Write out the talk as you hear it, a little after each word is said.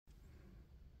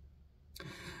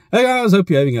Hey guys, hope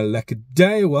you're having a lekker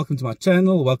day. Welcome to my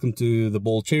channel. Welcome to the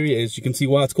ball cherry. As you can see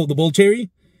why it's called the ball cherry.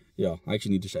 Yeah, I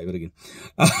actually need to shave it again.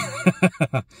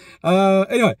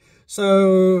 Anyway,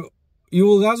 so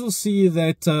you guys will see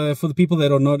that for the people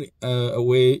that are not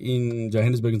aware, in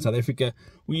Johannesburg in South Africa,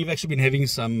 we've actually been having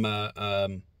some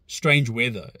strange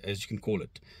weather, as you can call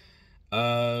it.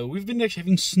 We've been actually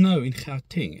having snow in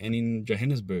Gauteng and in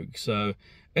Johannesburg, so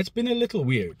it's been a little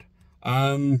weird.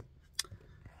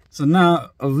 So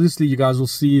now, obviously, you guys will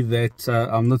see that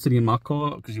I'm not sitting in my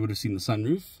car because you would have seen the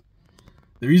sunroof.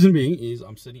 The reason being is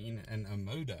I'm sitting in an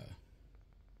Omoda.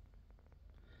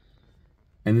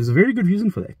 And there's a very good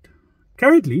reason for that.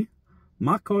 Currently,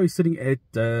 my car is sitting at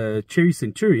Cherry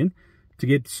Centurion to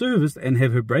get serviced and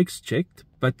have her brakes checked.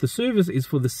 But the service is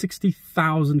for the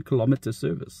 60,000 kilometer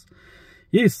service.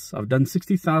 Yes, I've done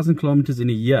 60,000 kilometers in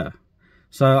a year.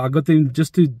 So I got them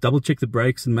just to double check the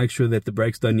brakes and make sure that the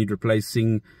brakes don't need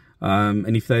replacing.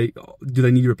 And if they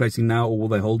need replacing now, or will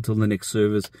they hold till the next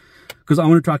service? Because I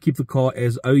want to try to keep the car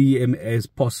as OEM as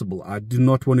possible. I do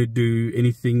not want to do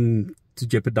anything to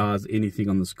jeopardize anything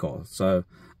on this car. So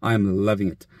I am loving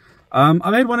it. I've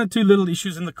had one or two little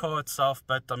issues in the car itself,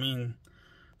 but I mean,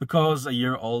 the car's a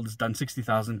year old, it's done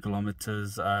 60,000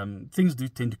 kilometers. Things do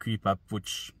tend to creep up,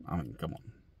 which, I mean, come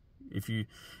on.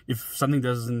 If something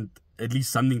doesn't, at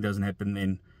least something doesn't happen,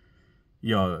 then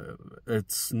yeah,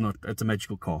 it's a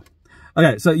magical car.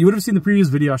 Okay, so you would have seen the previous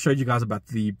video I showed you guys about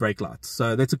the brake lights.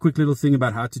 So that's a quick little thing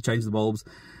about how to change the bulbs.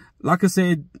 Like I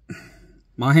said,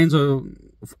 my hands are,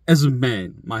 as a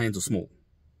man, my hands are small.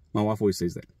 My wife always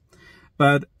says that.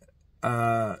 But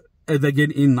they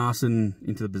get in nice and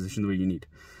into the position where you need.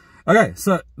 Okay,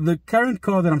 so the current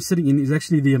car that I'm sitting in is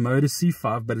actually the Omoda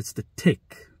C5, but it's the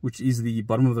Tech, which is the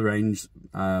bottom of the range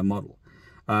model.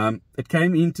 It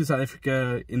came into South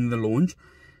Africa in the launch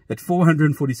at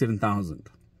 447,000.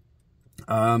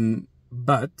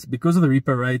 But because of the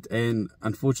repo rate and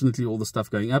unfortunately all the stuff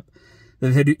going up,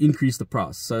 they've had to increase the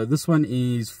price. So this one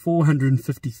is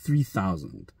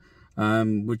 453,000,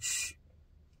 which,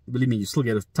 believe me, you still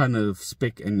get a ton of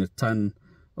spec and a ton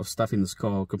of stuff in this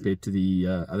car compared to the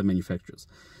other manufacturers.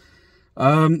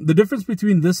 The difference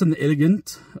between this and the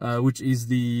Elegant, which is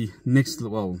the next,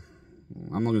 well,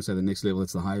 I'm not going to say the next level,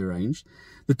 it's the higher range.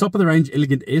 The top of the range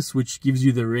Elegant S, which gives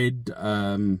you the red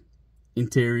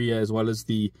interior as well as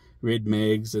the red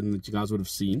mags and that you guys would have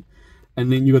seen. And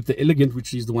then you got the Elegant,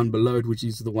 which is the one below it, which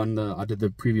is the one that I did the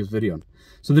previous video on.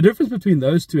 So the difference between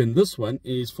those two and this one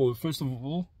is, for first of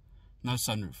all, no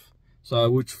sunroof.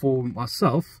 So which for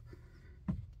myself,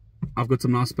 I've got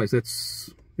some nice space.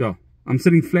 That's, yeah, I'm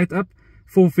sitting flat up,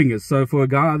 4 fingers. So for a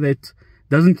guy that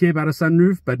doesn't care about a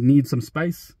sunroof but needs some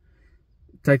space,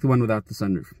 take the one without the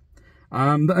sunroof.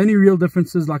 The only real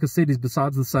differences, like I said, is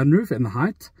besides the sunroof and the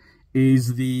height,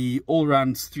 is the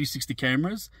all-round 360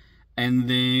 cameras, and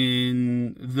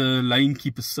then the lane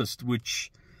keep assist,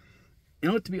 which, you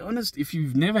know, to be honest, if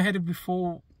you've never had it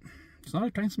before, it's not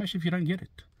a train smash if you don't get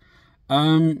it.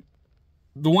 The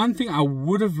one thing I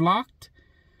would have liked,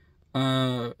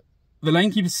 the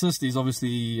lane keep assist is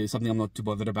obviously something I'm not too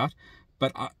bothered about,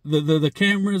 but the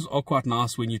cameras are quite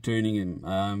nice when you're turning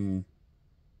in.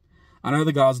 I know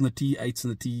the guys in the T8s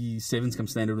and the T7s come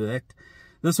standard with that.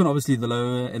 This one obviously the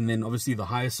lower, and then obviously the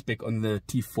highest spec on the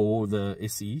T4, the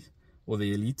SE or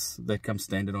the Elites, that comes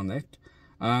standard on that.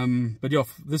 But yeah,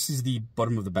 this is the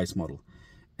bottom of the base model,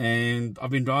 and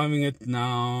I've been driving it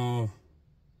now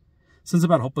since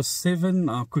about 7:30.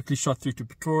 I quickly shot through to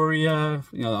Pretoria.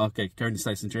 You know, okay, currently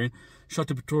stay Centurion. Shot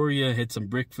to Pretoria, had some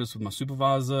breakfast with my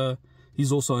supervisor.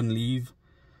 He's also on leave,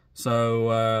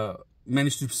 so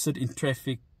managed to sit in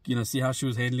traffic. You know, see how she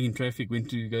was handling in traffic. Went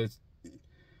to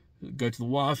go to the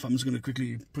wife. I'm just going to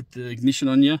quickly put the ignition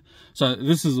on here. So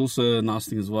this is also a nice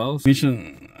thing as well.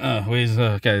 Ignition, where's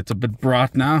okay, it's a bit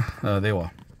bright now. There we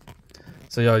are.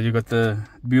 So yeah, you got the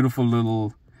beautiful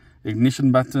little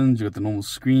ignition buttons, you got the normal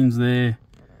screens there,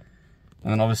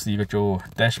 and then obviously you got your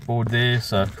dashboard there.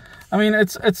 So I mean,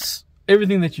 it's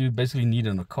everything that you basically need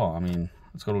in a car. I mean,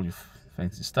 it's got all your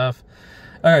fancy stuff.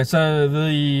 Okay, so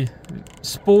the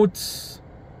sports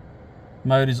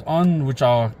mode is on, which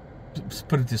I'll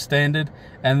put it to standard,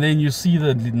 and then you see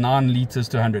the 9 liters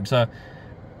to 100. So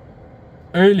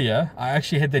earlier I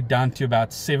actually had that down to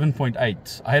about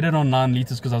 7.8. I had it on 9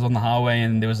 liters because I was on the highway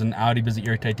and there was an Audi busy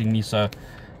irritating me, so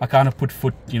I kind of put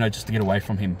foot, you know, just to get away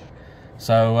from him.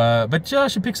 So but yeah,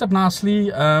 she picks up nicely.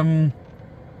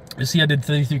 You see I did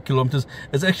 33 kilometers.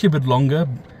 It's actually a bit longer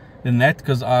than that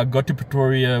because I got to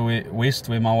Pretoria West,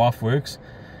 where my wife works,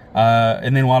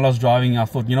 and then while I was driving, I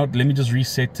thought, you know what, let me just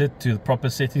reset it to the proper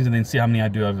settings and then see how many I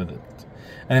do over that.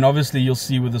 And then obviously you'll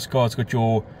see with this car, it's got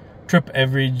your trip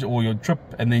average, or your trip,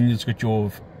 and then you've got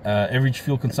your average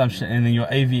fuel consumption, and then your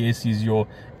AVS is your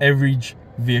average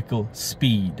vehicle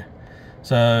speed.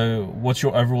 So what's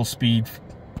your overall speed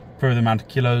per the amount of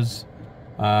kilos?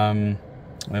 Where am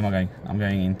I going? I'm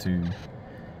going into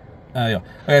yeah.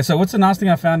 Okay, so what's the nice thing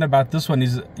I found about this one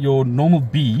is your normal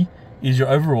B is your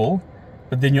overall,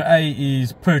 but then your A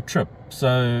is per trip.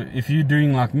 So if you're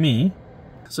doing like me,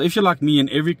 so if you're like me, and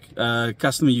every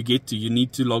customer you get to, you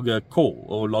need to log a call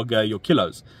or log your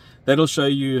kilos. That'll show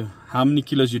you how many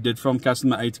kilos you did from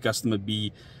customer A to customer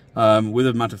B, with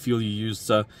the amount of fuel you used.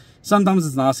 So sometimes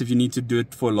it's nice if you need to do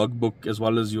it for a logbook as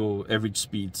well as your average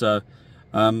speed. So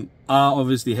I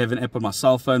obviously have an app on my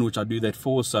cell phone which I do that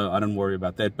for, so I don't worry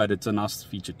about that, but it's a nice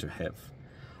feature to have.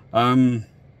 I mean,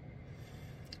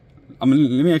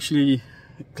 let me actually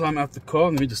climb out the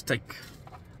car. Let me just take,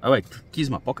 oh wait, keys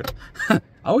in my pocket. I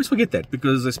always forget that,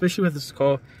 because especially with this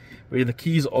car where the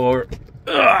keys are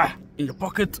in your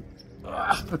pocket.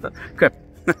 Crap.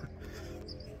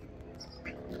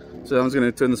 So I'm just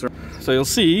going to turn this around. So you'll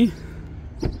see,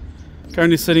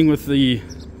 currently sitting with the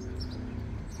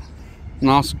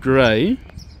nice grey.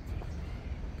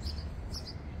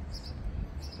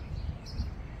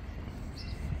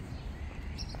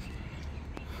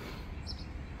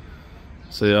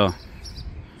 So yeah,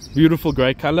 beautiful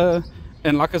grey color.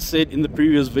 And like I said in the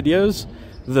previous videos,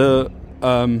 the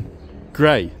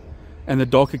grey and the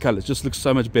darker colors just looks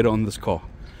so much better on this car.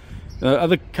 The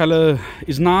other color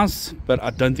is nice, but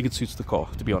I don't think it suits the car,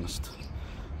 to be honest.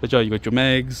 But yeah, you got your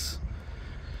mags.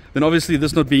 Then obviously,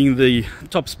 this not being the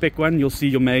top spec one, you'll see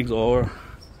your mags are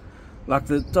like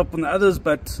the top on the others,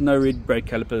 but no red brake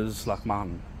calipers like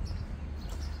mine.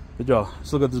 But yeah,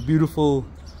 still got this beautiful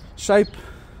shape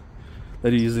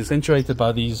that is accentuated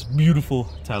by these beautiful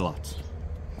taillights.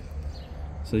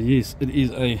 So yes, it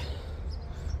is a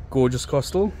gorgeous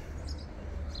Coastal.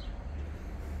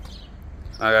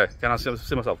 Okay, can I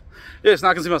see myself? Yes, now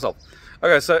I can see myself.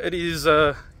 Okay, so it is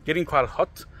getting quite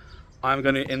hot. I'm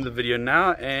going to end the video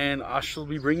now, and I shall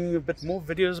be bringing a bit more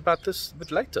videos about this a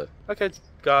bit later. Okay,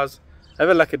 guys, have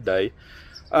a lucky day.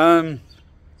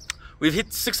 We've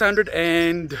hit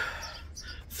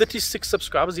 636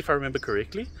 subscribers, if I remember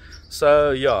correctly.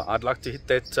 So yeah, I'd like to hit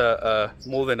that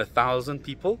more than 1,000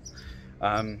 people.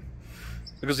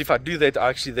 Because if I do that, I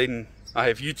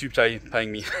have YouTube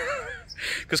paying me.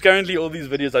 Because currently all these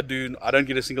videos I don't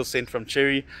get a single cent from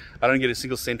Cherry. I don't get a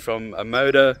single cent from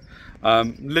Omoda.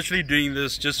 Literally doing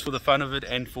this just for the fun of it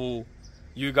and for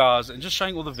you guys, and just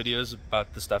showing all the videos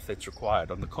about the stuff that's required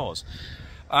on the cars.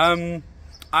 I'm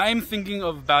thinking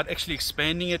about actually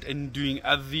expanding it and doing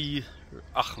other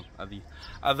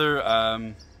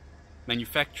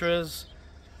manufacturers.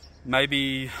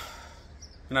 Maybe,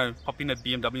 pop in at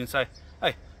BMW and say,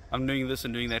 hey, I'm doing this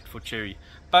and doing that for Cherry.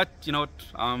 But you know what,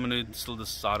 I'm going to still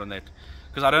decide on that,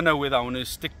 because I don't know whether I want to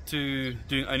stick to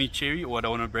doing only Cherry or I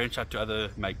want to branch out to other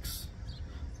makes.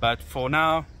 But for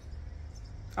now,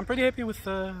 I'm pretty happy with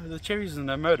the Cherries and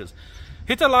the Motors.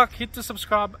 Hit a like, hit the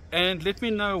subscribe, and let me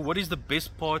know what is the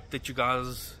best part that you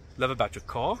guys love about your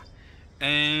car,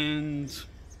 and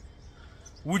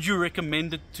would you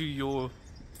recommend it to your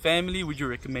family? Would you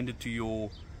recommend it to your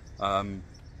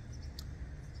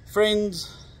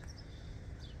friends?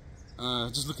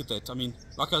 Just look at that. I mean,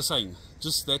 like I was saying,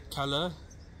 just that color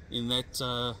in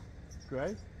that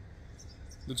grey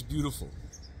looks beautiful.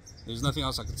 There's nothing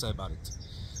else I can say about it.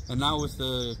 And now with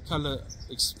the color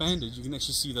expanded, you can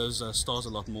actually see those stars a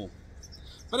lot more.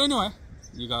 But anyway,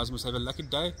 you guys must have a lucky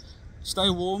day. Stay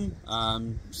warm.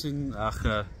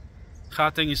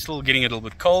 Gauteng is still getting a little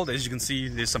bit cold. As you can see,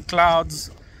 there's some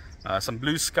clouds, some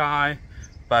blue sky,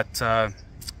 but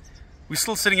we're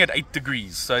still sitting at 8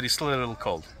 degrees, so it is still a little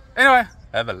cold. Anyway,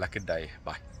 have a lucky day.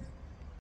 Bye.